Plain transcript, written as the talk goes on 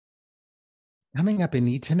Coming up in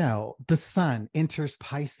Need to Know, the sun enters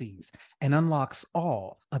Pisces and unlocks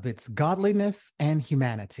all of its godliness and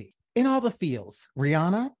humanity. In all the fields,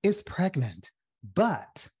 Rihanna is pregnant,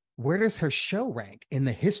 but where does her show rank in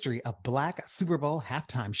the history of Black Super Bowl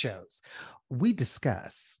halftime shows? We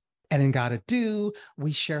discuss. And in Gotta Do,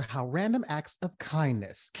 we share how random acts of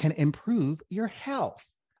kindness can improve your health.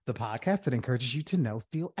 The podcast that encourages you to know,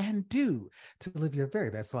 feel, and do to live your very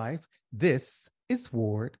best life. This is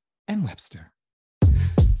Ward and Webster.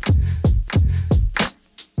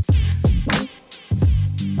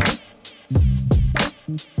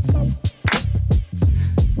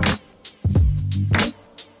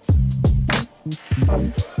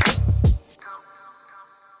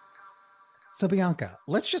 So Bianca,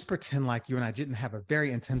 let's just pretend like you and I didn't have a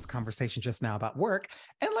very intense conversation just now about work,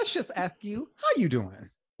 and let's just ask you, how you doing?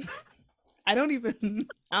 I don't even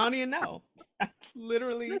know. I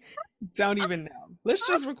literally don't even know. Let's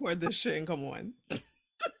just record this shit and come on.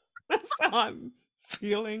 That's how I'm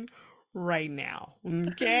feeling right now.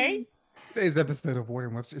 Okay? Today's episode of Ward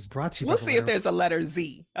and Webster is brought to you by We'll the see if letter. there's a letter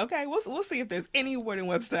Z. Okay? We'll see if there's any word in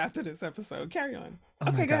Webster after this episode. Carry on. Oh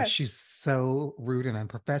my Okay, go gosh, ahead. she's so rude and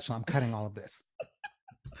unprofessional. I'm cutting all of this.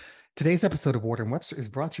 Today's episode of Ward and Webster is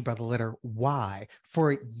brought to you by the letter Y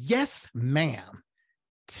for yes, ma'am.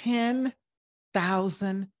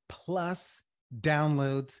 10,000 plus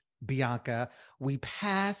downloads, Bianca. We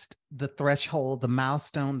passed the threshold, the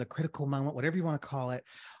milestone, the critical moment, whatever you want to call it,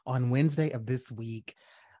 on Wednesday of this week.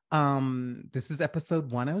 This is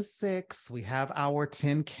episode 106. We have our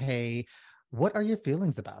 10K. What are your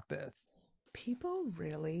feelings about this? People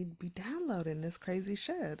really be downloading this crazy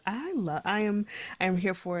shit. I am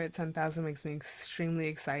here for it. 10,000 makes me extremely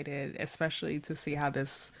excited, especially to see how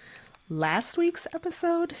this last week's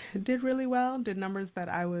episode did really well, did numbers that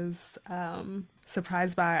I was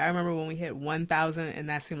surprised by. I remember when we hit 1,000 and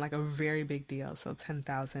that seemed like a very big deal. So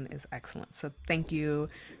 10,000 is excellent. So thank you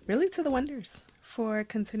really to the Wonders for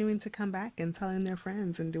continuing to come back and telling their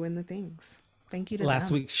friends and doing the things. Thank you to Last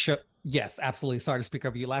them. week's show, yes, absolutely. Sorry to speak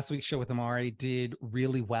over you. Last week's show with Amari did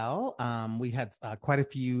really well. We had quite a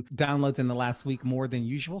few downloads in the last week, more than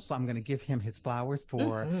usual. So I'm going to give him his flowers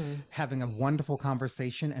for Hmm. having a wonderful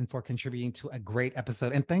conversation and for contributing to a great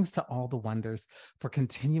episode. And thanks to all the Wonders for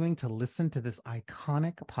continuing to listen to this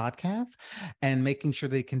iconic podcast and making sure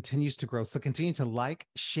that it continues to grow. So continue to like,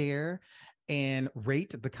 share, and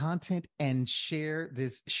rate the content and share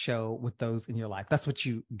this show with those in your life. That's what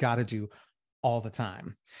you got to do all the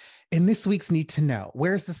time. In this week's Need to Know,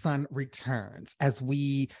 Where's the Sun returns as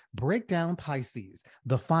we break down Pisces,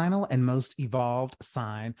 the final and most evolved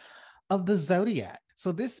sign of the zodiac.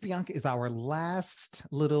 So this, Bianca, is our last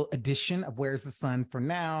little edition of Where's the Sun for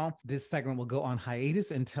now. This segment will go on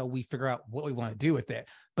hiatus until we figure out what we want to do with it.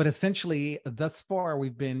 But essentially, thus far,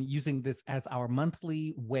 we've been using this as our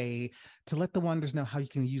monthly way to let the wonders know how you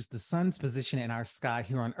can use the sun's position in our sky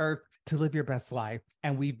here on Earth to live your best life.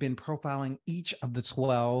 And we've been profiling each of the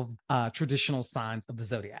 12 traditional signs of the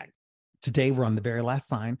zodiac. Today, we're on the very last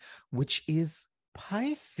sign, which is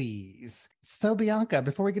Pisces. So, Bianca,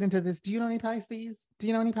 before we get into this, do you know any Pisces? Do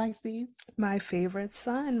you know any Pisces? My favorite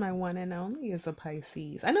son, my one and only, is a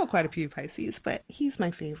Pisces. I know quite a few Pisces, but he's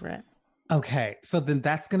my favorite. Okay, so then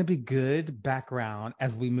that's going to be good background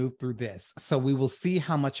as we move through this. So we will see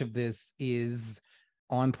how much of this is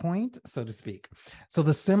on point, so to speak. So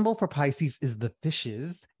the symbol for Pisces is the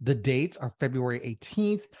fishes. The dates are February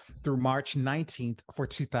 18th through March 19th for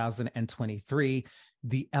 2023.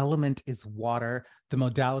 The element is water. The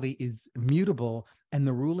modality is mutable, and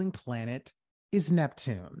the ruling planet is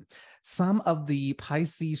Neptune. Some of the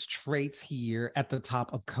Pisces traits here at the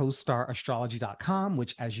top of costarastrology.com,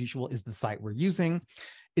 which as usual is the site we're using,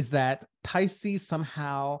 is that Pisces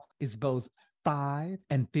somehow is both 5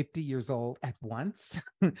 and 50 years old at once.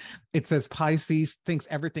 It says Pisces thinks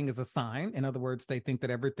everything is a sign. In other words, they think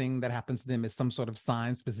that everything that happens to them is some sort of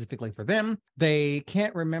sign specifically for them. They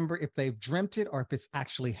can't remember if they've dreamt it or if it's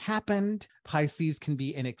actually happened. Pisces can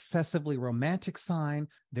be an excessively romantic sign.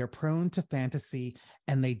 They're prone to fantasy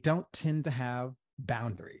and they don't tend to have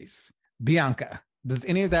boundaries. Bianca, does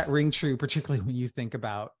any of that ring true, particularly when you think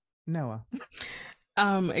about Noah?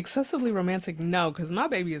 Excessively romantic, no, because my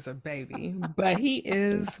baby is a baby, but he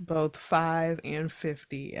is both 5 and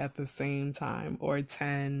 50 at the same time, or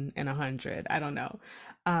 10 and 100. I don't know.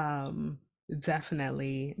 Um,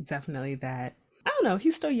 definitely that. I don't know.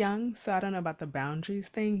 He's still young, so I don't know about the boundaries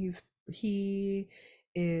thing. He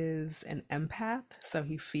is an empath, so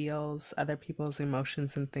he feels other people's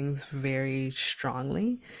emotions and things very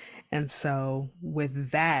strongly. And so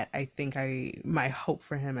with that, I think I my hope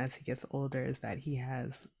for him as he gets older is that he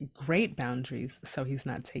has great boundaries so he's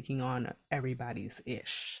not taking on everybody's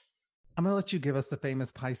ish. I'm going to let you give us the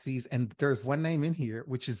famous Pisces. And there's one name in here,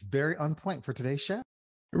 which is very on point for today's show.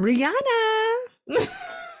 Rihanna.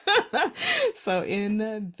 So in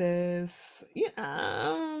this,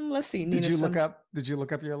 yeah, let's see, Did Nina you look Sim. up, did you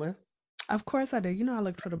look up your list? Of course I did. You know I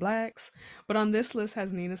looked for the blacks. But on this list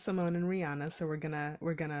has Nina Simone and Rihanna, so we're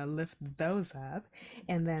gonna lift those up.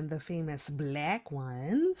 And then the famous black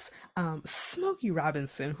ones, Smokey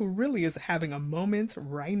Robinson, who really is having a moment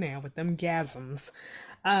right now with them gasms.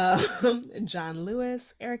 John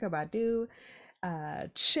Lewis, Erica Badu,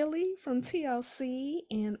 Chili from TLC,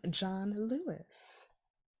 and John Lewis.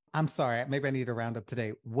 I'm sorry, maybe I need to round up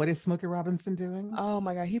today. What is Smokey Robinson doing? Oh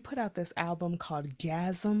my God, he put out this album called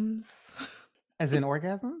Gasms. As in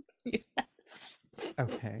orgasms? Yes.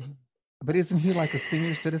 Okay. But isn't he like a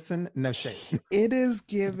senior citizen? No shade. It is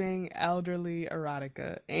giving elderly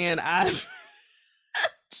erotica. And I've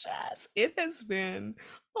just, it has been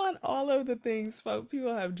on all of the things, folks.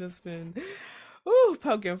 People have just been, ooh,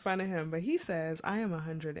 poking fun of him. But he says, I am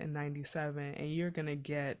 197 and you're going to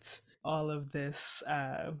get all of this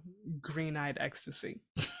green eyed ecstasy.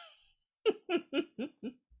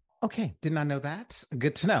 Okay, did not know that.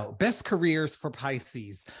 Good to know. Best careers for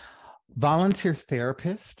Pisces: volunteer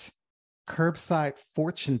therapist, curbside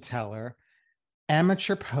fortune teller,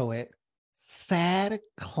 amateur poet, sad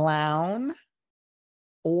clown,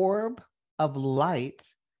 orb of light,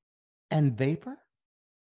 and vapor.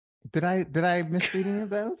 Did I misread any of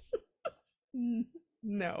those?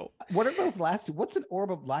 No. What are those last two? What's an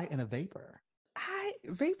orb of light and a vapor? I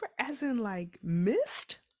vapor as in like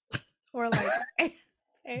mist or like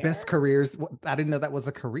air. Best careers. I didn't know that was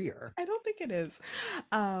a career. I don't think it is.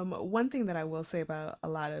 One thing that I will say about a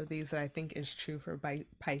lot of these that I think is true for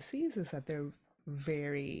Pisces is that they're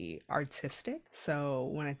very artistic. So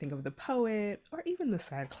when I think of the poet or even the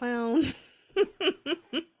sad clown,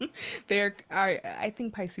 I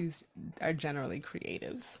think Pisces are generally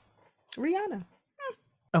creatives. Rihanna.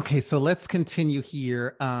 Okay, so let's continue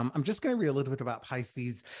here. I'm just going to read a little bit about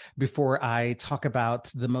Pisces before I talk about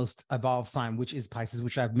the most evolved sign, which is Pisces,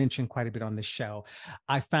 which I've mentioned quite a bit on this show.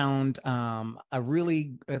 I found a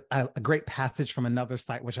great passage from another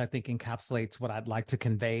site, which I think encapsulates what I'd like to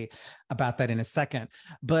convey about that in a second.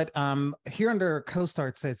 But here under CoStar,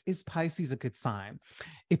 it says, is Pisces a good sign?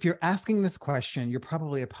 If you're asking this question, you're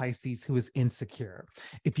probably a Pisces who is insecure.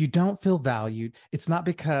 If you don't feel valued, it's not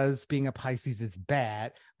because being a Pisces is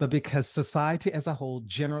bad, but because society as a whole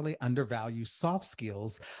generally undervalues soft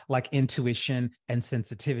skills like intuition and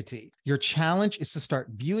sensitivity. Your challenge is to start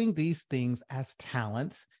viewing these things as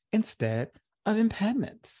talents instead of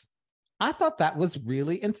impediments. I thought that was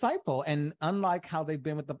really insightful. And unlike how they've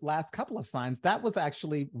been with the last couple of signs, that was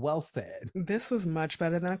actually well said. This was much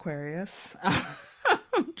better than Aquarius.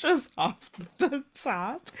 Just off the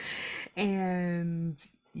top. And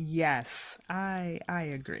yes, I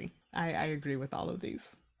agree. I agree with all of these.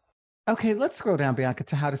 Okay, let's scroll down, Bianca,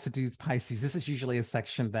 to how to seduce Pisces. This is usually a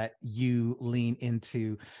section that you lean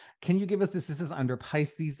into. Can you give us this? This is under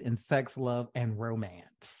Pisces in sex, love, and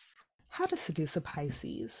romance. How to seduce a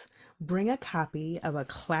Pisces. Bring a copy of a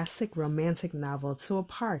classic romantic novel to a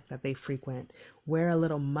park that they frequent. Wear a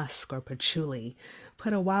little musk or patchouli.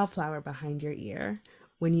 Put a wildflower behind your ear.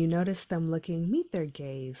 When you notice them looking, meet their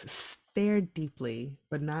gaze. Stare deeply,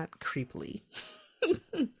 but not creepily.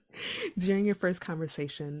 During your first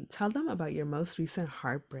conversation, tell them about your most recent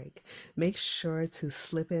heartbreak. Make sure to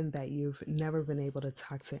slip in that you've never been able to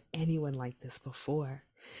talk to anyone like this before.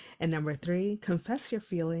 And number three, confess your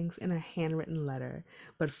feelings in a handwritten letter.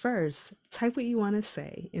 But first, type what you want to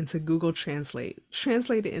say into Google Translate,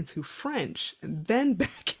 translate it into French, and then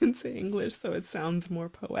back into English so it sounds more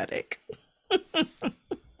poetic.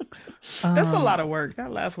 That's a lot of work.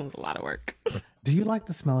 That last one's a lot of work. Do you like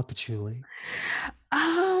the smell of patchouli?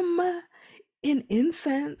 Um, in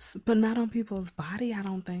incense, but not on people's body, I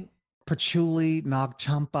don't think. Patchouli, Nag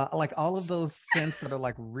Champa, like all of those scents that are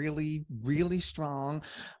like really, really strong.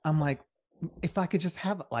 I'm like, if I could just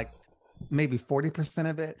have like maybe 40%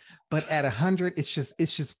 of it, but at 100, it's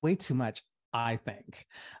just way too much, I think.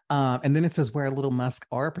 And then it says wear a little musk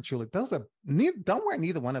or a patchouli. Those are don't wear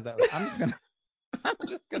neither one of those. I'm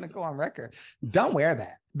just gonna go on record. Don't wear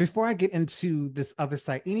that. Before I get into this other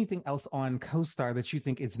site, anything else on CoStar that you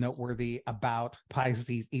think is noteworthy about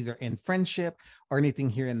Pisces, either in friendship or anything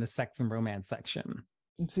here in the sex and romance section?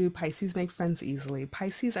 Do Pisces make friends easily?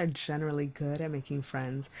 Pisces are generally good at making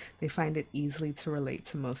friends. They find it easily to relate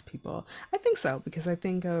to most people. I think so, because I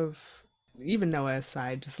think of, even Noah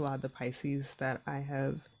aside, just a lot of the Pisces that I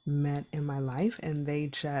have met in my life, and they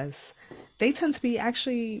tend to be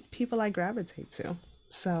actually people I gravitate to.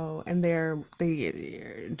 So, and they're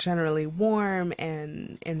generally warm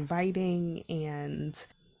and inviting, and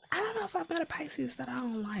I don't know if I've met a Pisces that I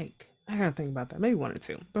don't like. I gotta think about that. Maybe one or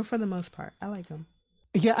two, but for the most part, I like them.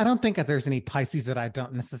 Yeah, I don't think that there's any Pisces that I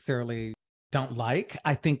don't necessarily don't like.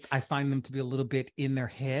 I think I find them to be a little bit in their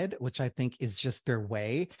head, which I think is just their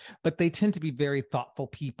way, but they tend to be very thoughtful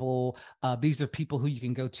people. These are people who you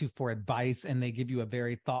can go to for advice and they give you a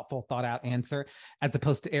very thoughtful, thought out answer, as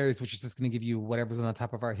opposed to Aries, which is just going to give you whatever's on the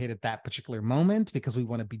top of our head at that particular moment because we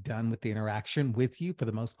want to be done with the interaction with you for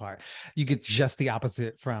the most part. You get just the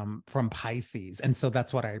opposite from Pisces. And so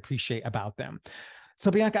that's what I appreciate about them. So,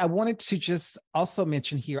 Bianca, I wanted to just also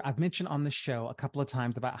mention here, I've mentioned on the show a couple of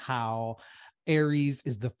times about how Aries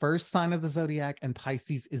is the first sign of the zodiac and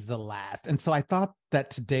Pisces is the last. And so I thought that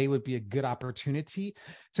today would be a good opportunity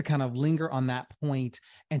to kind of linger on that point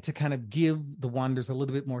and to kind of give the Wanderers a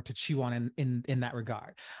little bit more to chew on in that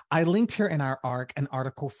regard. I linked here in our arc an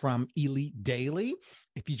article from Elite Daily.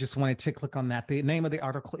 If you just wanted to click on that, the name of the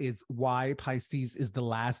article is Why Pisces is the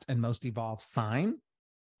Last and Most Evolved Sign.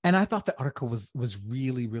 And I thought the article was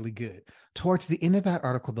really, really good. Towards the end of that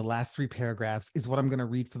article, the last three paragraphs is what I'm going to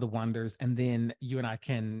read for the wonders, and then you and I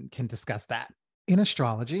can discuss that. In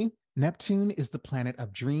astrology, Neptune is the planet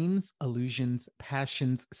of dreams, illusions,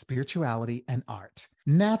 passions, spirituality, and art.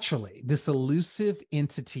 Naturally, this elusive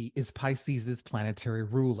entity is Pisces' planetary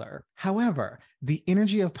ruler. However, the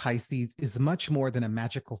energy of Pisces is much more than a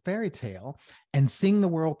magical fairy tale and seeing the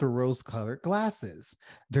world through rose-colored glasses.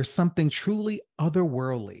 There's something truly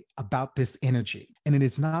otherworldly about this energy, and it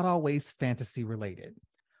is not always fantasy related.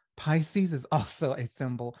 Pisces is also a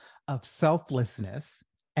symbol of selflessness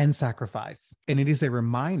and sacrifice. And it is a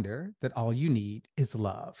reminder that all you need is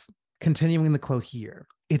love. Continuing the quote here,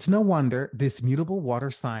 it's no wonder this mutable water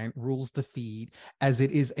sign rules the feed, as it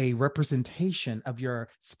is a representation of your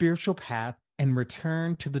spiritual path and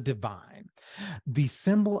return to the divine. The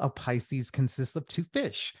symbol of Pisces consists of two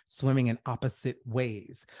fish swimming in opposite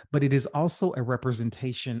ways, but it is also a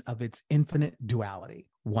representation of its infinite duality.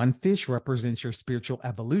 One fish represents your spiritual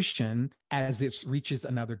evolution as it reaches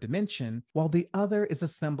another dimension, while the other is a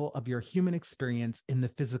symbol of your human experience in the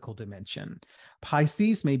physical dimension.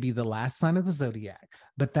 Pisces may be the last sign of the zodiac,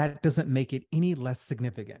 but that doesn't make it any less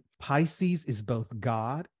significant. Pisces is both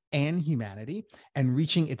God and humanity, and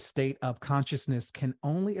reaching its state of consciousness can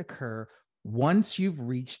only occur once you've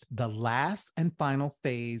reached the last and final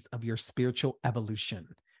phase of your spiritual evolution.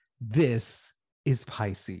 This is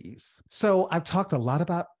Pisces. So I've talked a lot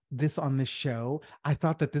about this on this show. I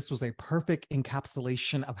thought that this was a perfect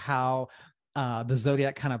encapsulation of how the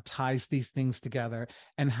zodiac kind of ties these things together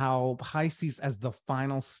and how Pisces, as the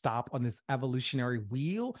final stop on this evolutionary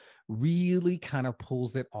wheel, really kind of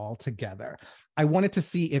pulls it all together. I wanted to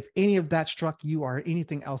see if any of that struck you or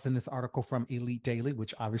anything else in this article from Elite Daily,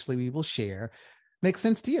 which obviously we will share, makes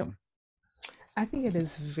sense to you. I think it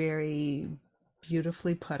is very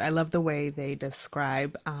beautifully put. I love the way they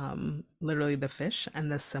describe literally the fish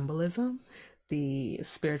and the symbolism, the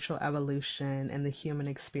spiritual evolution and the human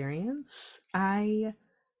experience.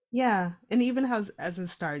 Yeah, and even how as it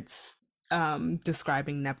starts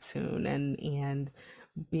describing Neptune and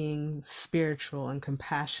being spiritual and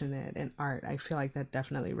compassionate and art, I feel like that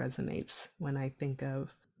definitely resonates when I think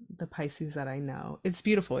of the Pisces that I know. It's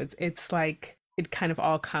beautiful. It's like it kind of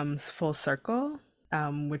all comes full circle,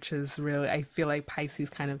 which is really, I feel like Pisces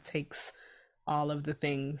kind of takes all of the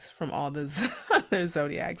things from all the other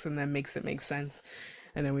zodiacs and then makes it make sense.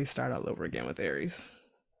 And then we start all over again with Aries.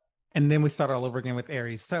 And then we start all over again with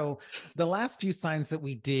Aries. So the last few signs that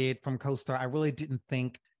we did from CoStar, I really didn't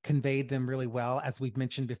think conveyed them really well. As we've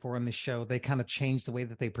mentioned before on the show, they kind of changed the way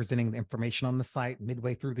that they're presenting the information on the site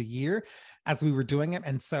midway through the year as we were doing it.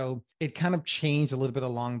 And so it kind of changed a little bit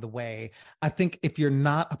along the way. I think if you're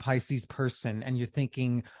not a Pisces person and you're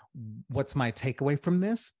thinking, what's my takeaway from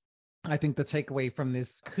this? I think the takeaway from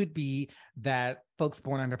this could be that folks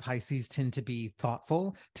born under Pisces tend to be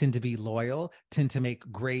thoughtful, tend to be loyal, tend to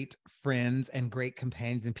make great friends and great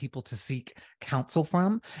companions and people to seek counsel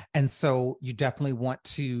from. And so you definitely want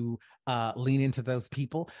to lean into those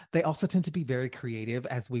people. They also tend to be very creative.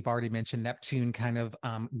 As we've already mentioned, Neptune kind of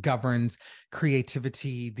governs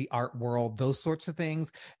creativity, the art world, those sorts of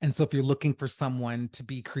things. And so if you're looking for someone to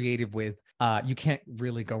be creative with, you can't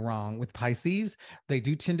really go wrong with Pisces. They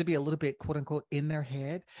do tend to be a little bit, quote unquote, in their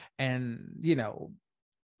head. And,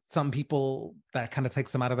 some people that kind of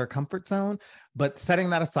takes them out of their comfort zone. But setting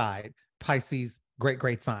that aside, Pisces,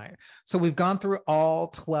 great sign. So we've gone through all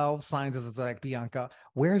 12 signs of the zodiac. Bianca,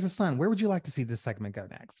 where's the sun? Where would you like to see this segment go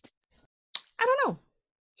next? I don't know.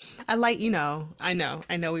 I like, I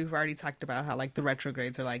know we've already talked about how like the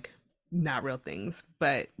retrogrades are like not real things,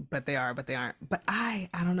 but they are, but they aren't. But I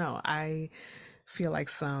don't know. I feel like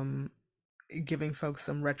some giving folks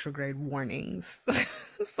some retrograde warnings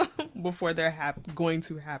before they're going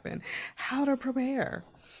to happen. How to prepare.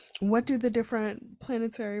 What do the different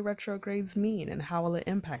planetary retrogrades mean and how will it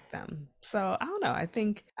impact them? So I don't know. I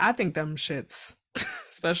think them shits,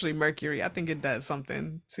 especially Mercury, I think it does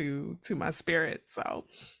something to my spirit. So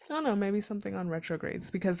I don't know, maybe something on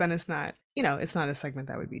retrogrades because then it's not, it's not a segment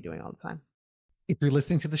that we'd be doing all the time. If you're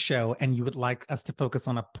listening to the show and you would like us to focus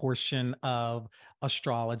on a portion of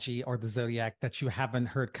astrology or the zodiac that you haven't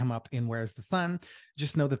heard come up in Where's the Sun,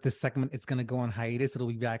 just know that this segment is going to go on hiatus. It'll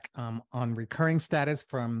be back on recurring status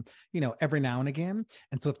from, every now and again.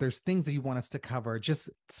 And so if there's things that you want us to cover, just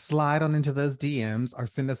slide on into those DMs or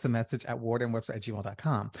send us a message at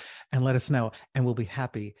wardandwebster@gmail.com and let us know. And we'll be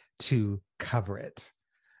happy to cover it.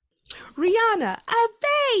 Rihanna, a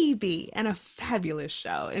baby, and a fabulous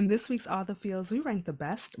show. In this week's All the Feels, we rank the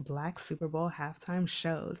best Black Super Bowl halftime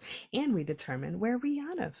shows, and we determine where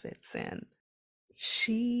Rihanna fits in.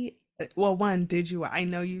 I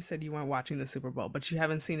know you said you weren't watching the Super Bowl, but you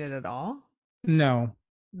haven't seen it at all? No.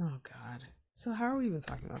 Oh, God. So how are we even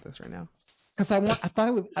talking about this right now? Because I thought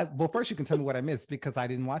it would. Well, first you can tell me what I missed because I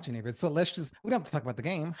didn't watch any of it. So we don't have to talk about the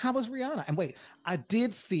game. How was Rihanna? And wait, I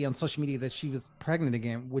did see on social media that she was pregnant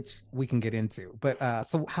again, which we can get into. But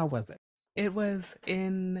so how was it? It was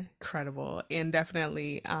incredible and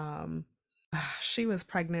definitely she was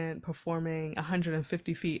pregnant, performing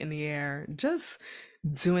 150 feet in the air, just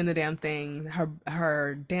doing the damn thing.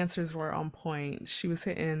 Her dancers were on point. She was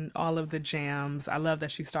hitting all of the jams. I love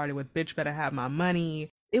that she started with "Bitch Better Have My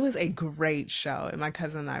Money." It was a great show. And my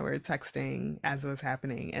cousin and I were texting as it was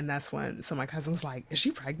happening. And that's when, so my cousin was like, "Is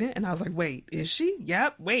she pregnant?" And I was like, "Wait, is she?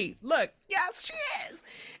 Yep. Wait, look. Yes, she is."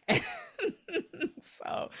 And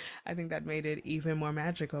so I think that made it even more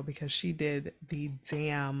magical because she did the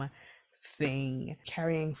damn thing,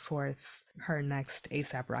 carrying forth her next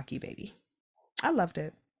A$AP Rocky baby. I loved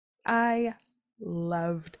it. I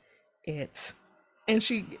loved it. And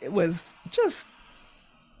it was excellent.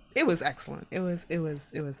 It was excellent. It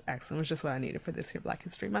was just what I needed for this here Black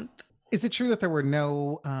History Month. Is it true that there were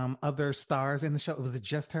no other stars in the show? Was it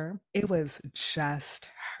just her? It was just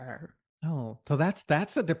her. Oh, so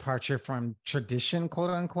that's a departure from tradition, quote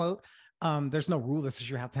unquote. There's no rule that says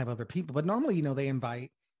you have to have other people, but normally, they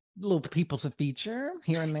invite little people to feature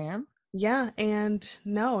here and there. Yeah, and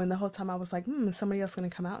the whole time I was like, is somebody else going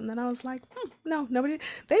to come out? And then I was like, no, nobody.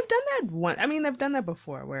 They've done that one. I mean, they've done that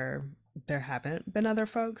before where there haven't been other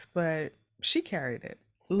folks, but she carried it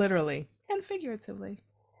literally and figuratively.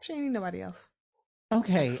 She ain't need nobody else.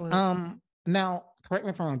 Okay. Excellent. Now, correct me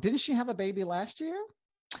if I'm wrong. Didn't she have a baby last year?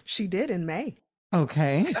 She did in May.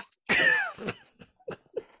 Okay.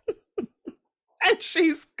 And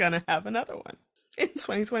she's gonna have another one in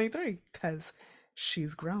 2023 because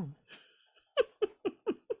she's grown.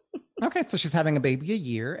 Okay, so she's having a baby a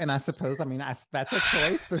year, and I suppose, that's a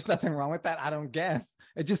choice. There's nothing wrong with that. I don't guess.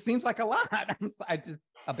 It just seems like a lot.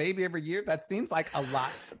 A baby every year. That seems like a lot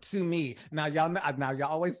to me. Now y'all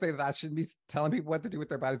always say that I shouldn't be telling people what to do with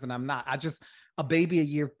their bodies, and I'm not. A baby a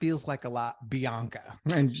year feels like a lot, Bianca.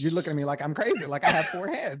 And you're looking at me like I'm crazy, like I have 4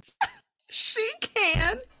 heads. She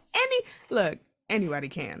can. Anybody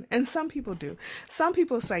can. And some people do. Some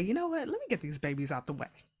people say, you know what? Let me get these babies out the way.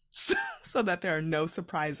 So that there are no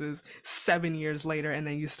surprises 7 years later and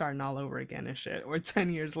then you starting all over again and shit. Or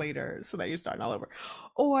 10 years later so that you're starting all over.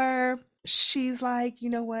 Or she's like, you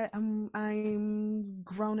know what? I'm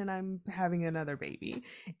grown and I'm having another baby.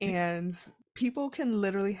 And people can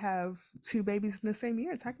literally have 2 babies in the same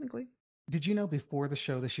year, technically. Did you know before the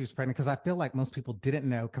show that she was pregnant? Because I feel like most people didn't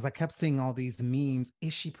know because I kept seeing all these memes.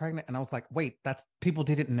 Is she pregnant? And I was like, wait, people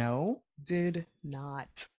didn't know? Did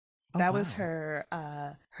not. That was her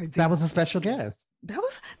that was a special guest. That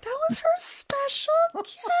was her special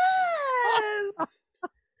guest.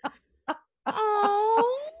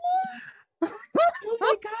 Oh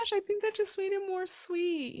my gosh, I think that just made it more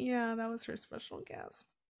sweet. Yeah, that was her special guest.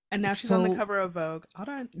 And now she's on the cover of Vogue. Hold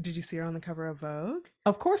on. Did you see her on the cover of Vogue?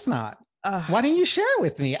 Of course not. Why didn't you share it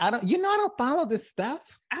with me? I don't follow this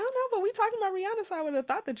stuff. I don't know, but we talking about Rihanna, so I would have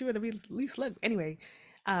thought that you would have at least looked. Anyway,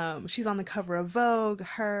 She's on the cover of Vogue,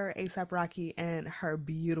 her, ASAP Rocky, and her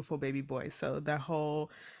beautiful baby boy. So the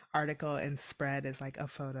whole article and spread is like a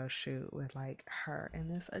photo shoot with like her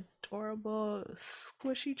and this adorable,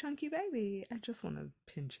 squishy, chunky baby. I just want to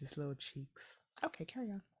pinch his little cheeks. Okay,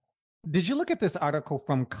 carry on. Did you look at this article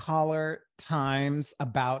from Collar Times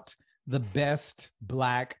about the best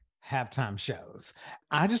Black halftime shows?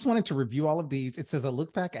 I just wanted to review all of these. It says a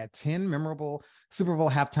look back at 10 memorable Super Bowl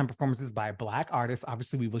halftime performances by Black artists.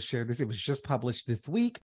 Obviously, we will share this. It was just published this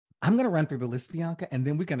week. I'm going to run through the list, Bianca, and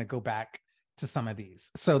then we're going to go back to some of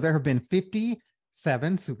these. So there have been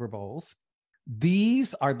 57 Super Bowls.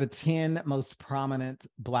 These are the 10 most prominent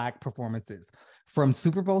Black performances. From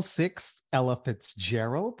Super Bowl VI, Ella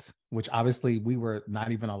Fitzgerald, which obviously we were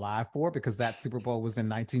not even alive for because that Super Bowl was in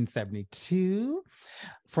 1972.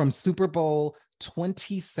 From Super Bowl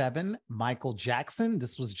 27, Michael Jackson.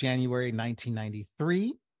 This was January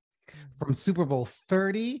 1993. From Super Bowl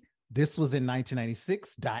 30, this was in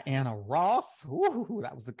 1996, Diana Ross. Ooh,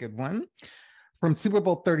 that was a good one. From Super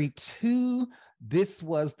Bowl 32, this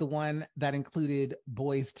was the one that included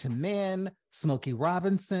Boyz II Men, Smokey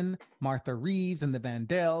Robinson, Martha Reeves and the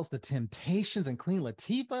Vandells, The Temptations, and Queen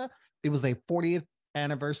Latifah. It was a 40th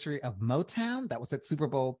anniversary of Motown. That was at Super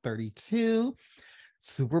Bowl 32.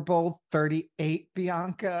 Super Bowl 38,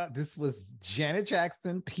 Bianca. This was Janet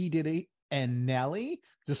Jackson, P. Diddy, and Nelly.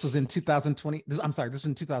 This was in 2020. This was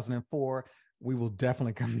in 2004. We will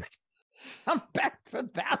definitely come back to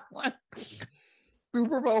that one.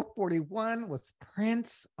 Super Bowl 41 was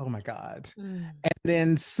Prince. Oh my God. And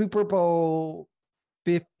then Super Bowl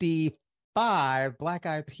 55, Black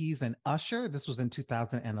Eyed Peas and Usher. This was in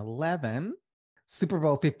 2011. Super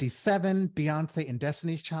Bowl 57, Beyonce and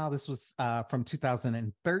Destiny's Child. This was from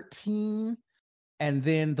 2013. And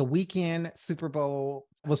then The Weeknd Super Bowl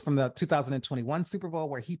was from the 2021 Super Bowl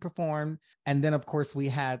where he performed. And then, of course, we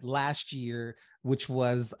had last year, which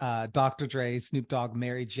was Dr. Dre, Snoop Dogg,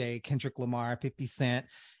 Mary J., Kendrick Lamar, 50 Cent,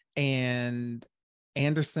 and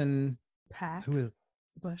Anderson Paak. Who is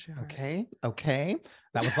Bless your heart. Okay.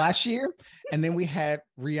 That was last year. And then we had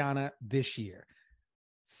Rihanna this year.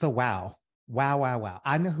 So wow.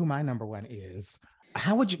 I know who my number one is.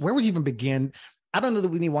 Where would you even begin? I don't know that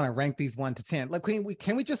we want to rank these 1 to 10. Like,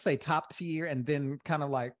 can we just say top tier and then kind of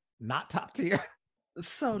like not top tier?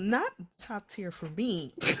 So not top tier for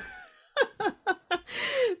me.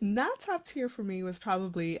 Not top tier for me was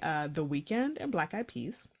probably The Weeknd and Black Eyed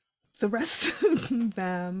Peas. The rest of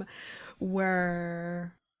them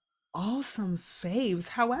were awesome faves.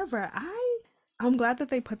 However, I'm glad that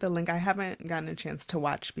they put the link. I haven't gotten a chance to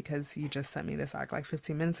watch because you just sent me this arc like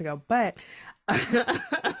 15 minutes ago, but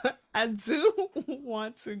I do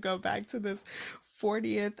want to go back to this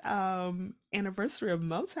 40th anniversary of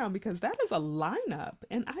Motown because that is a lineup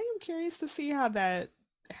and I am curious to see how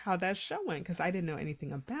that's showing because I didn't know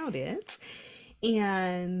anything about it.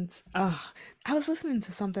 And I was listening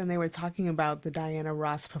to something they were talking about the Diana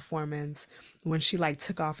Ross performance when she like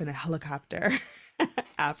took off in a helicopter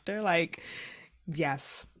after like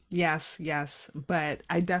yes, yes, yes. But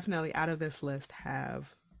I definitely out of this list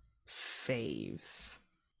have faves.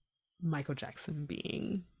 Michael Jackson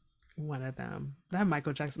being one of them.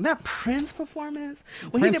 That Prince performance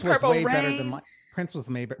when he did Purple Rain. Prince was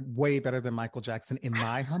way better than Michael Jackson, in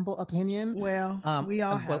my humble opinion. Well, we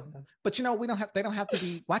all have them. But you know, they don't have to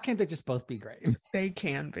be, why can't they just both be great? They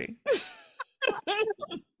can be.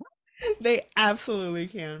 They absolutely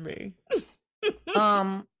can be.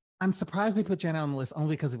 I'm surprised they put Janet on the list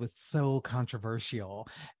only because it was so controversial.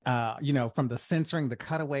 From the censoring, the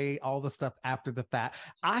cutaway, all the stuff after the fact.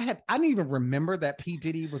 I didn't even remember that P.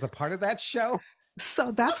 Diddy was a part of that show.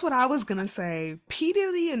 So that's what I was gonna say. P.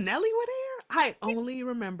 Diddy and Nelly were there. I only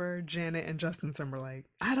remember Janet and Justin Timberlake.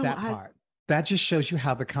 Part. That just shows you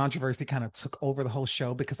how the controversy kind of took over the whole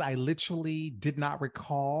show because I literally did not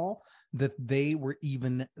recall that they were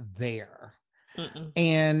even there.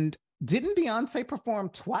 And didn't Beyonce perform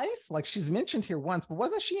twice? Like she's mentioned here once, but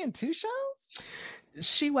wasn't she in 2 shows?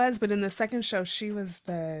 She was, but in the second show, she was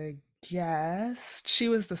the guest. She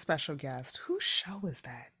was the special guest. Whose show was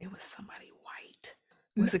that? It was somebody white.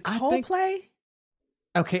 Was it Coldplay?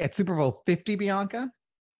 Okay, at Super Bowl 50, Bianca,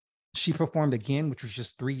 she performed again, which was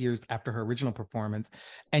just 3 years after her original performance.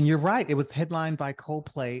 And you're right, it was headlined by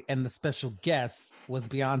Coldplay, and the special guest was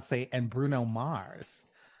Beyonce and Bruno Mars.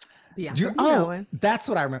 That's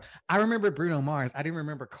what I remember. I remember Bruno Mars. I didn't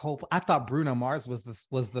remember Coldplay. I thought Bruno Mars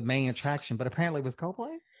was the main attraction, but apparently it was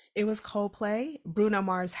Coldplay. It was Coldplay. Bruno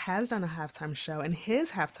Mars has done a halftime show, and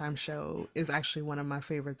his halftime show is actually one of my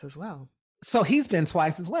favorites as well. So he's been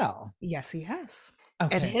twice as well. Yes, he has.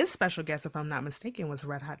 Okay. And his special guest, if I'm not mistaken, was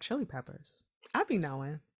Red Hot Chili Peppers. I be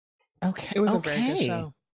knowing. Okay, It was a very good okay.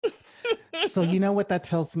 show. So you know what that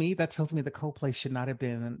tells me? That tells me the Coldplay should not have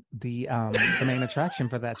been the main attraction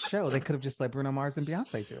for that show. They could have just let Bruno Mars and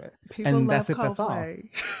Beyonce do it. People And love that's it, that's all. Coldplay.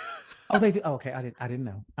 Oh, they do. Oh, okay, I didn't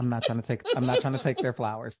know. I'm not trying to take their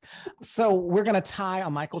flowers. So we're gonna tie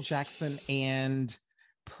on Michael Jackson and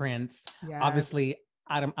Prince. Yes. Obviously,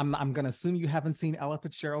 I'm gonna assume you haven't seen Ella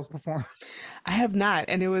Fitzgerald's perform. I have not,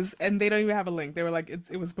 and and they don't even have a link. They were like,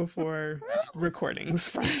 it was before recordings,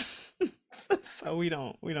 from, so we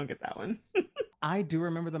don't get that one. I do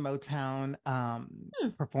remember the Motown Hmm.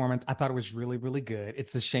 performance. I thought it was really, really good.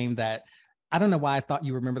 It's a shame that I don't know why I thought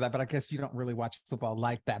you remember that, but I guess you don't really watch football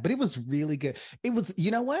like that. But it was really good. It was,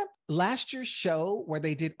 you know what? Last year's show where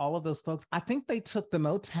they did all of those folks, I think they took the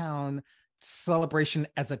Motown celebration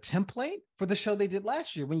as a template for the show they did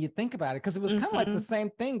last year when you think about it, because it was kind of like the Hmm. same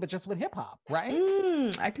thing, but just with hip hop, right?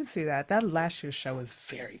 I can see that. That last year's show was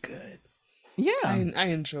very good. Yeah. I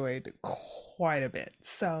enjoyed quite a bit.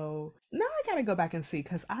 So now I gotta go back and see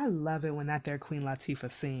because I love it when that there Queen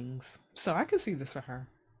Latifah sings. So I can see this for her.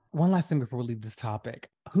 One last thing before we leave this topic.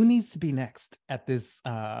 Who needs to be next at this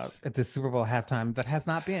Super Bowl halftime that has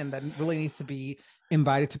not been, that really needs to be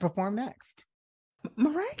invited to perform next?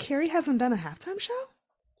 Mariah Carey hasn't done a halftime show?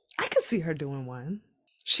 I could see her doing one.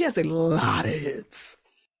 She has a lot of hits.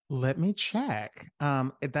 Let me check.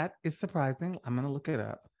 That is surprising. I'm gonna look it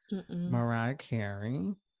up. Mm-mm. Mariah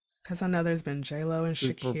Carey, Because I know there's been J-Lo and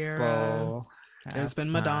Super Shakira. Bowl There's been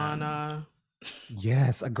halftime. Madonna.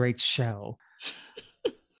 Yes, a great show.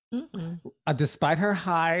 Mm-mm. Despite her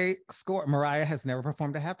high score, Mariah has never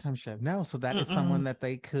performed a halftime show. No, so that is someone Mm-mm. that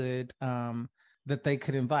they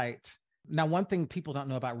could invite. Now, one thing people don't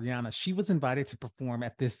know about Rihanna, she was invited to perform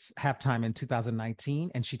at this halftime in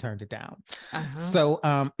 2019 and she turned it down. Uh-huh.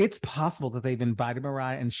 So it's possible that they've invited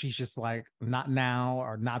Mariah and she's just like, not now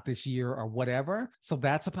or not this year or whatever. So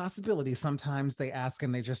that's a possibility. Sometimes they ask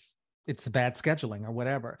and it's bad scheduling or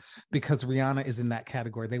whatever, because Rihanna is in that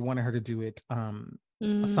category. They wanted her to do it some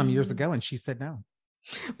years Mm. ago and she said no.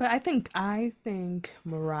 But I think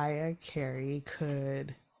Mariah Carey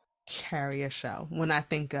could carry a show when I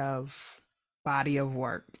think of body of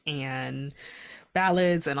work and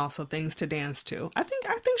ballads and also things to dance to. I think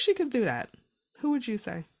she could do that. Who would you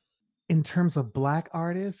say? In terms of black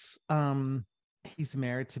artists, he's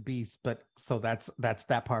married to Beast, but so that's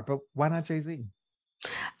that part. But why not Jay-Z?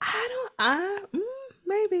 I don't I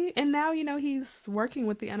maybe. And now he's working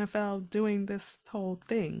with the NFL doing this whole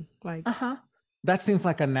thing. Like Uh-huh. That seems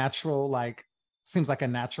like a natural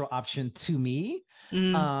option to me.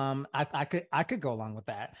 mm, I could go along with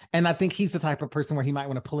that. And I think he's the type of person where he might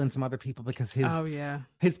want to pull in some other people because oh yeah.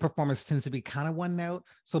 his performance tends to be kind of one note.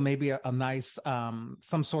 So maybe a nice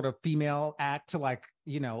some sort of female act to like,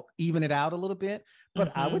 even it out a little bit.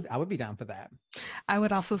 But I Hmm. would I would be down for that. I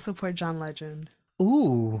would also support John Legend.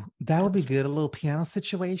 Ooh, that would be good. A little piano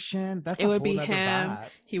situation. That's It a would whole be nother him. vibe.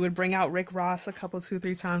 He would bring out Rick Ross a couple, two,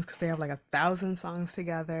 three times because they have like 1,000 songs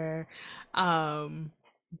together. Um,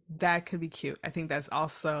 that could be cute. I think that's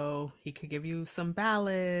also he could give you some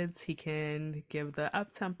ballads. He can give the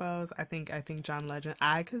up tempos. I think John Legend.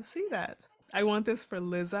 I could see that. I want this for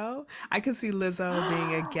Lizzo. I could see Lizzo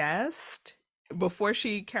being a guest before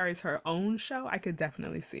she carries her own show. I could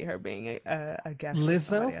definitely see her being a guest with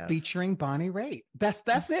somebody Lizzo else. featuring Bonnie Raitt. That's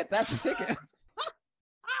it. That's the ticket.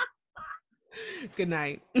 Good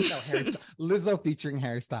night. No, Lizzo featuring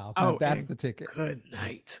Harry Styles. Now Oh, that's and the ticket. good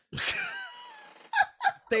night.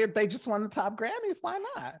 They just won the top Grammys. Why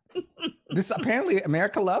not? This apparently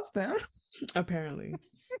America loves them. Apparently.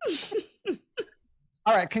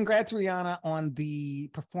 All right, congrats Rihanna on the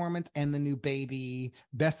performance and the new baby.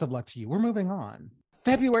 Best of luck to you. We're moving on.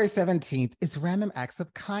 February 17th is Random Acts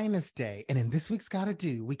of Kindness Day. And in this week's Gotta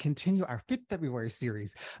Do, we continue our Fit February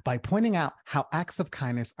series by pointing out how acts of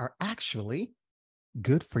kindness are actually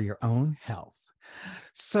good for your own health.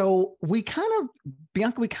 So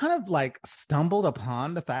Bianca, we kind of like stumbled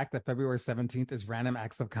upon the fact that February 17th is Random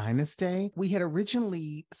Acts of Kindness Day. We had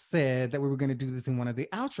originally said that we were going to do this in one of the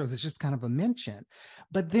outros. It's just kind of a mention.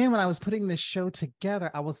 But then when I was putting this show together,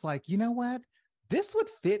 I was like, you know what? This would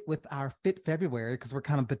fit with our Fit February because we're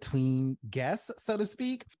kind of between guests, so to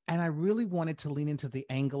speak. And I really wanted to lean into the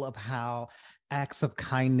angle of how acts of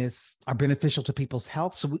kindness are beneficial to people's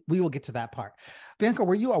health. So we will get to that part. Bianca,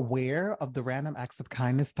 were you aware of the Random Acts of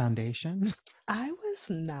Kindness Foundation? I was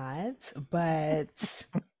not, but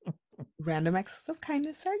random acts of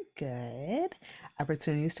kindness are good.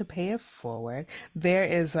 Opportunities to pay it forward. There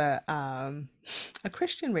is a a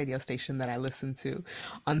Christian radio station that I listen to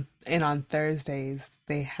on Thursdays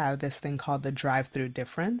they have this thing called the drive-through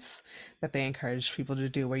difference that they encourage people to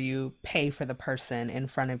do where you pay for the person in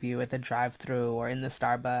front of you at the drive-through or in the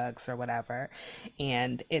Starbucks or whatever.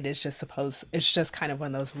 And it's just kind of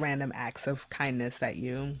one of those random acts of kindness that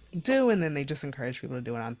you do, and then they just encourage people to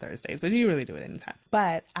do it on Thursdays, but you really do it anytime.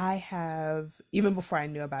 But I have, even before I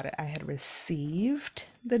knew about it, I had received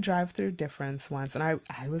the drive-through difference once, and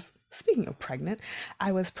I was, speaking of pregnant,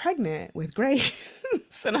 I was pregnant with Grace,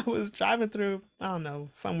 and I was driving through, I don't know,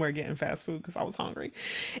 somewhere getting fast food because I was hungry,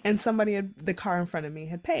 and the car in front of me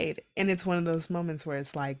had paid, and it's one of those moments where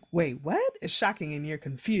it's like, wait, what? It's shocking, and you're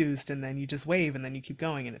confused, and then you just wave, and then you keep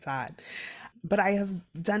going, and it's odd. But I have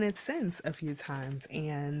done it since a few times,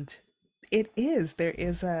 and there is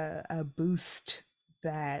a boost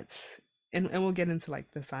that, and we'll get into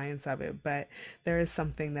like the science of it, but there is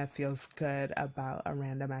something that feels good about a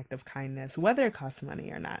random act of kindness, whether it costs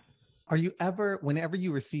money or not. Are you ever, whenever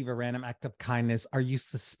you receive a random act of kindness, are you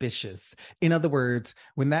suspicious? In other words,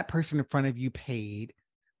 when that person in front of you paid,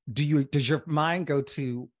 does your mind go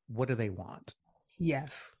to what do they want?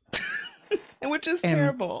 Yes. And which is And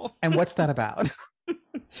terrible. and what's that about?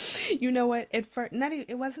 You know what? It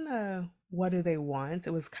wasn't a what do they want?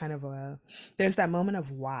 It was kind of a, there's that moment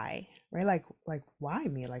of why, right? Like why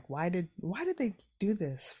me? Like why did they do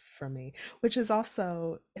this for me? Which is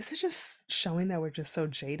also, is it just showing that we're just so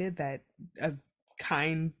jaded that a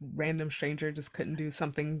kind random stranger just couldn't do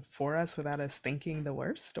something for us without us thinking the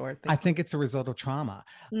worst or I thinking, think it's a result of trauma.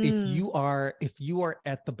 mm, If you are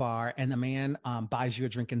at the bar and the man buys you a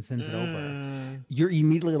drink and sends it over, mm, you're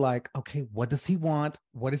immediately like, okay, what does he want?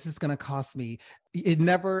 What is this going to cost me? It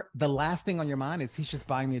never, the last thing on your mind is he's just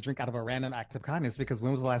buying me a drink out of a random act of kindness, because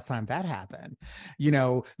when was the last time that happened?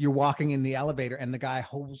 You're walking in the elevator and the guy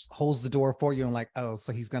holds the door for you and like, oh,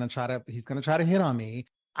 so he's going to try to hit on me.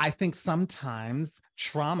 I think sometimes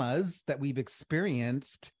traumas that we've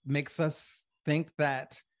experienced makes us think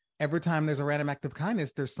that every time there's a random act of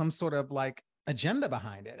kindness, there's some sort of like agenda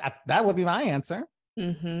behind it. That would be my answer.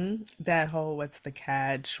 mm-hmm. That whole what's the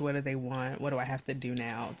catch? What do they want? What do I have to do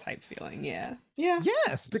now? Type feeling. Yeah. Yeah.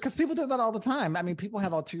 Yes, because people do that all the time. I mean, people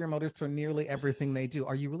have ulterior motives for nearly everything they do.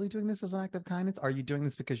 Are you really doing this as an act of kindness? Are you doing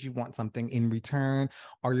this because you want something in return?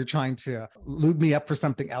 Are you trying to lube me up for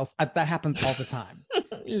something else? That happens all the time.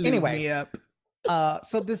 Lube Anyway, me up.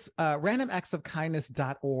 so this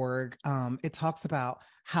randomactsofkindness.org, it talks about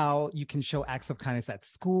how you can show acts of kindness at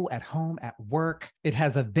school, at home, at work. It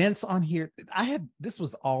has events on here. This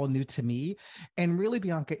was all new to me. And really,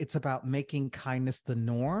 Bianca, it's about making kindness the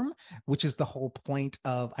norm, which is the whole point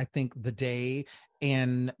of, I think, the day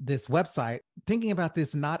and this website, thinking about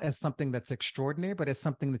this not as something that's extraordinary, but as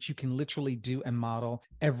something that you can literally do and model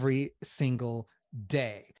every single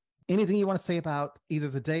day. Anything you want to say about either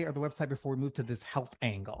the day or the website before we move to this health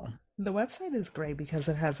angle? The website is great because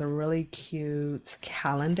it has a really cute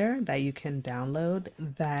calendar that you can download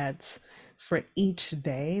that for each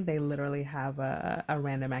day they literally have a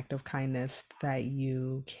random act of kindness that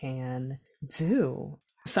you can do.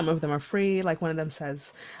 Some of them are free. Like one of them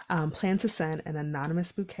says, plan to send an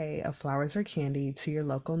anonymous bouquet of flowers or candy to your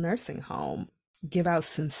local nursing home. Give out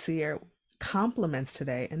sincere compliments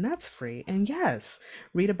today, and that's free. And yes,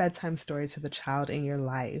 read a bedtime story to the child in your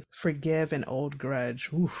life. Forgive an old grudge.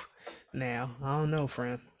 Oof. Now, I don't know,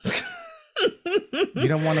 friend. You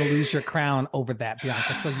don't want to lose your crown over that,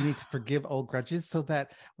 Bianca. So you need to forgive old grudges so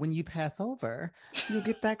that when you pass over, you'll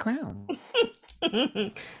get that crown.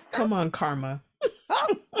 Come on, karma.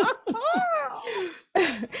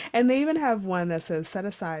 And they even have one that says set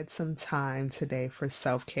aside some time today for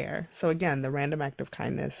self-care. So again, the random act of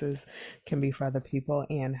kindness is can be for other people,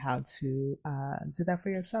 and how to do that for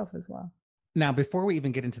yourself as well. Now, before we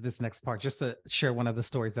even get into this next part, just to share one of the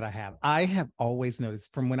stories that I have always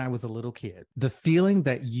noticed from when I was a little kid, the feeling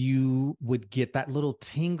that you would get, that little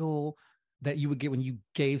tingle that you would get when you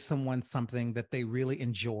gave someone something that they really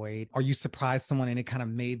enjoyed, or you surprised someone and it kind of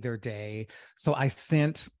made their day. So I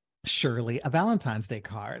sent Shirley a Valentine's Day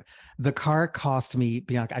card. The card cost me,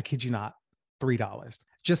 Bianca, I kid you not, $3.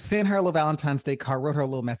 Just sent her a little Valentine's Day card, wrote her a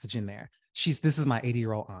little message in there. This is my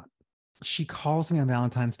 80-year-old aunt. She calls me on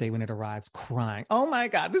Valentine's Day when it arrives, crying. Oh my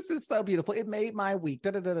God, this is so beautiful. It made my week.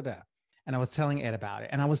 Da, da, da, da, da. And I was telling Ed about it.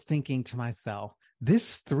 And I was thinking to myself,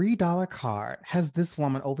 this $3 card has this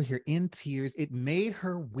woman over here in tears. It made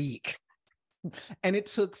her week. And it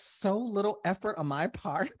took so little effort on my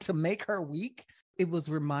part to make her week. It was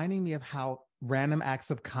reminding me of how random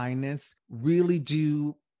acts of kindness really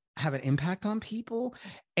do have an impact on people,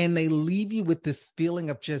 and they leave you with this feeling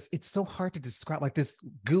of just, it's so hard to describe, like this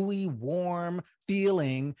gooey warm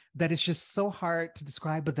feeling that it's just so hard to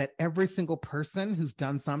describe, but that every single person who's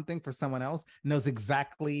done something for someone else knows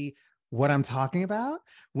exactly what I'm talking about.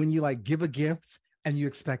 When you like give a gift and you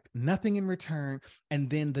expect nothing in return, and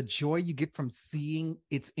then the joy you get from seeing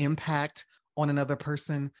its impact on another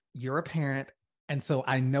person. You're a parent, and so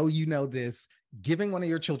I know you know this, giving one of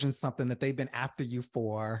your children something that they've been after you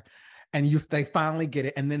for, and they finally get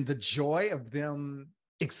it, and then the joy of them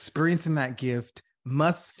experiencing that gift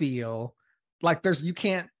must feel like there's, you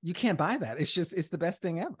can't buy that. It's just, it's the best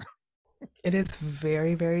thing ever. It is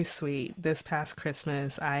very, very sweet. This past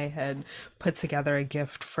Christmas, I had put together a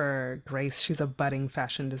gift for Grace. She's a budding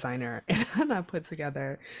fashion designer, and I put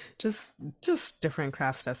together just just different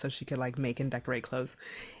craft stuff so she could like make and decorate clothes.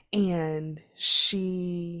 And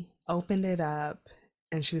she opened it up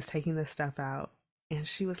and she was taking this stuff out and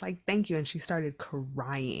she was like, "Thank you." And she started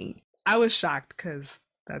crying. I was shocked because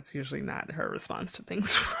that's usually not her response to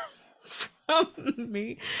things from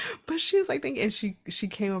me. But she was like, "Thank you." And she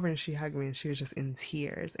came over and she hugged me and she was just in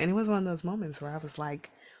tears. And it was one of those moments where I was like,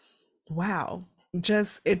 wow,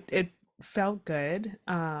 just it felt good.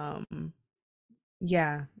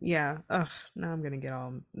 Yeah, yeah. Ugh, now I'm gonna get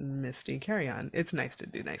all misty. Carry on. It's nice to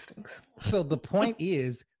do nice things. So the point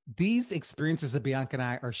is, these experiences that Bianca and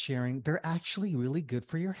I are sharing, they're actually really good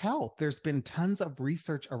for your health. There's been tons of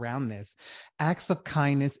research around this. Acts of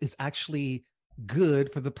kindness is actually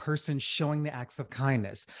good for the person showing the acts of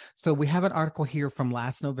kindness. So we have an article here from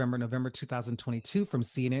last November, November 2022 from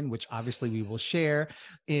CNN, which obviously we will share.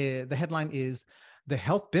 The headline is "The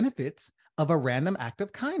Health Benefits of a Random Act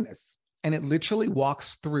of Kindness." And it literally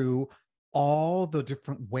walks through all the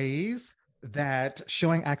different ways that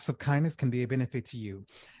showing acts of kindness can be a benefit to you.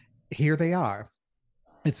 Here they are.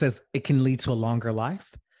 It says it can lead to a longer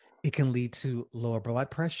life. It can lead to lower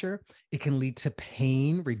blood pressure. It can lead to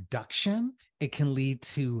pain reduction. It can lead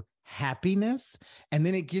to happiness. And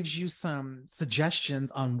then it gives you some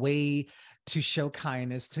suggestions on way to show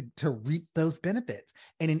kindness to reap those benefits.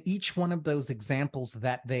 And in each one of those examples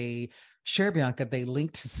that they share, Bianca, they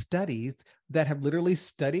link to studies that have literally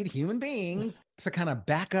studied human beings to kind of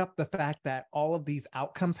back up the fact that all of these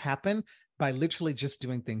outcomes happen by literally just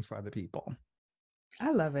doing things for other people.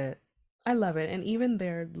 I love it. I love it. And even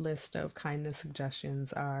their list of kindness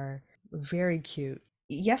suggestions are very cute.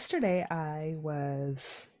 Yesterday, I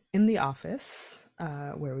was in the office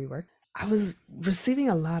where we work. I was receiving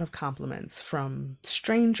a lot of compliments from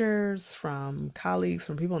strangers, from colleagues,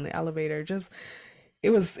 from people in the elevator. Just it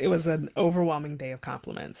was an overwhelming day of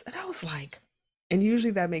compliments. And I was like, and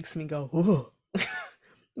usually that makes me go, ooh.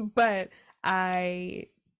 But I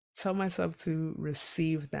told myself to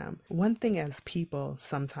receive them. One thing as people,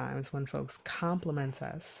 sometimes when folks compliment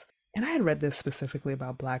us, and I had read this specifically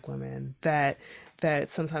about Black women, that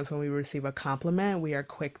sometimes when we receive a compliment, we are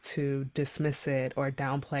quick to dismiss it or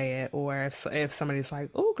downplay it, or if somebody's like,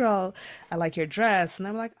 "Oh, girl, I like your dress," and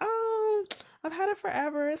I'm like, "Oh, I've had it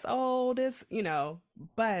forever. It's old. It's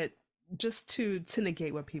But just to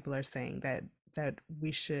negate what people are saying, that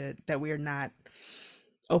we are not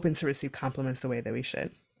open to receive compliments the way that we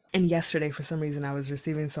should. And yesterday, for some reason, I was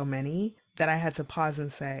receiving so many that I had to pause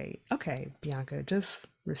and say, okay, Bianca, just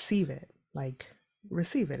receive it. Like,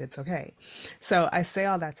 receive it. It's okay. So I say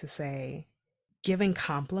all that to say, giving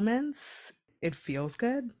compliments, it feels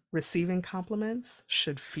good. Receiving compliments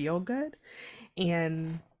should feel good.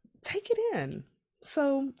 And take it in.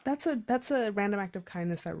 So that's a random act of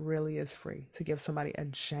kindness that really is free, to give somebody a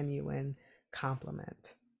genuine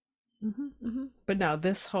compliment. But no,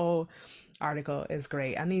 this whole article is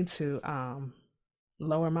great. I need to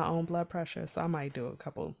lower my own blood pressure, so I might do a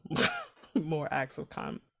couple more acts of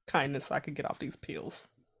kindness so I can get off these pills.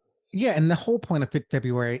 Yeah, and the whole point of Fit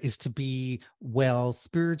February is to be well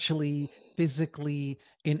spiritually, physically,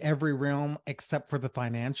 in every realm except for the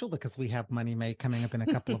financial, because we have Money May coming up in a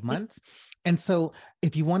couple of months. And so,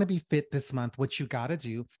 if you want to be fit this month, what you got to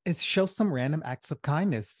do is show some random acts of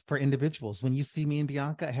kindness for individuals. When you see me and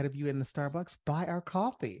Bianca ahead of you in the Starbucks, buy our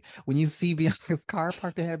coffee. When you see Bianca's car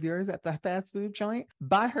parked ahead of yours at the fast food joint,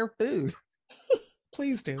 buy her food.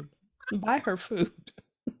 Please do. Buy her food.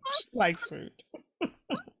 She likes food.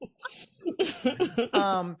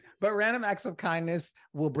 But random acts of kindness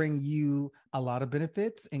will bring you a lot of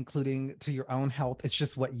benefits, including to your own health. It's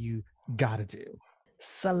just what you gotta do.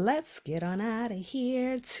 So let's get on out of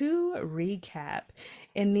here. To recap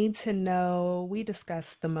and need to know, we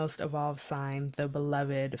discussed the most evolved sign, the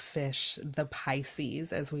beloved fish, the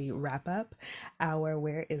Pisces, as we wrap up our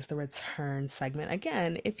Where is the Return segment.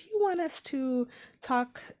 Again, if you want us to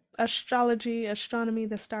talk astrology, astronomy,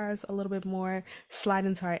 the stars a little bit more, slide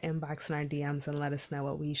into our inbox and our DMs and let us know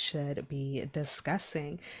what we should be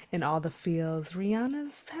discussing. In all the feels,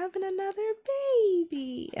 Rihanna's having another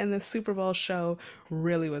baby. And the Super Bowl show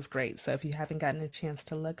really was great. So if you haven't gotten a chance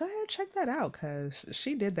to look, go ahead and check that out because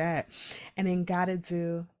she did that. And then gotta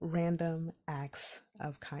do random acts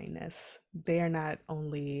of kindness. They are not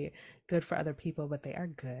only good for other people, but they are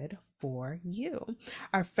good for you.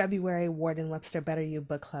 Our February Warden Webster Better You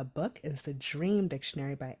Book Club book is The Dream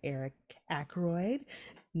Dictionary by Eric Ackroyd.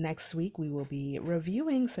 Next week, we will be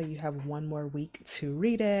reviewing, so you have one more week to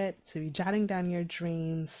read it, to be jotting down your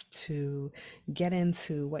dreams, to get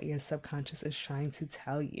into what your subconscious is trying to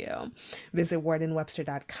tell you. Visit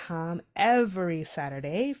wardenwebster.com every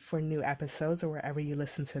Saturday for new episodes or wherever you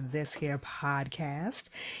listen to this here podcast.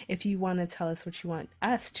 If you want to tell us what you want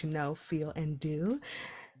us to know, feel, and do,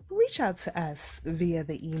 reach out to us via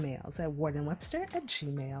the emails at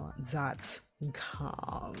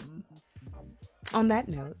wardenwebster@gmail.com. On that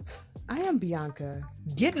note, I am Bianca,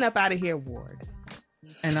 getting up out of here, Ward.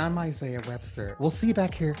 And I'm Isaiah Webster. We'll see you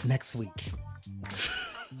back here next week.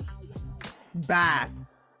 Bye.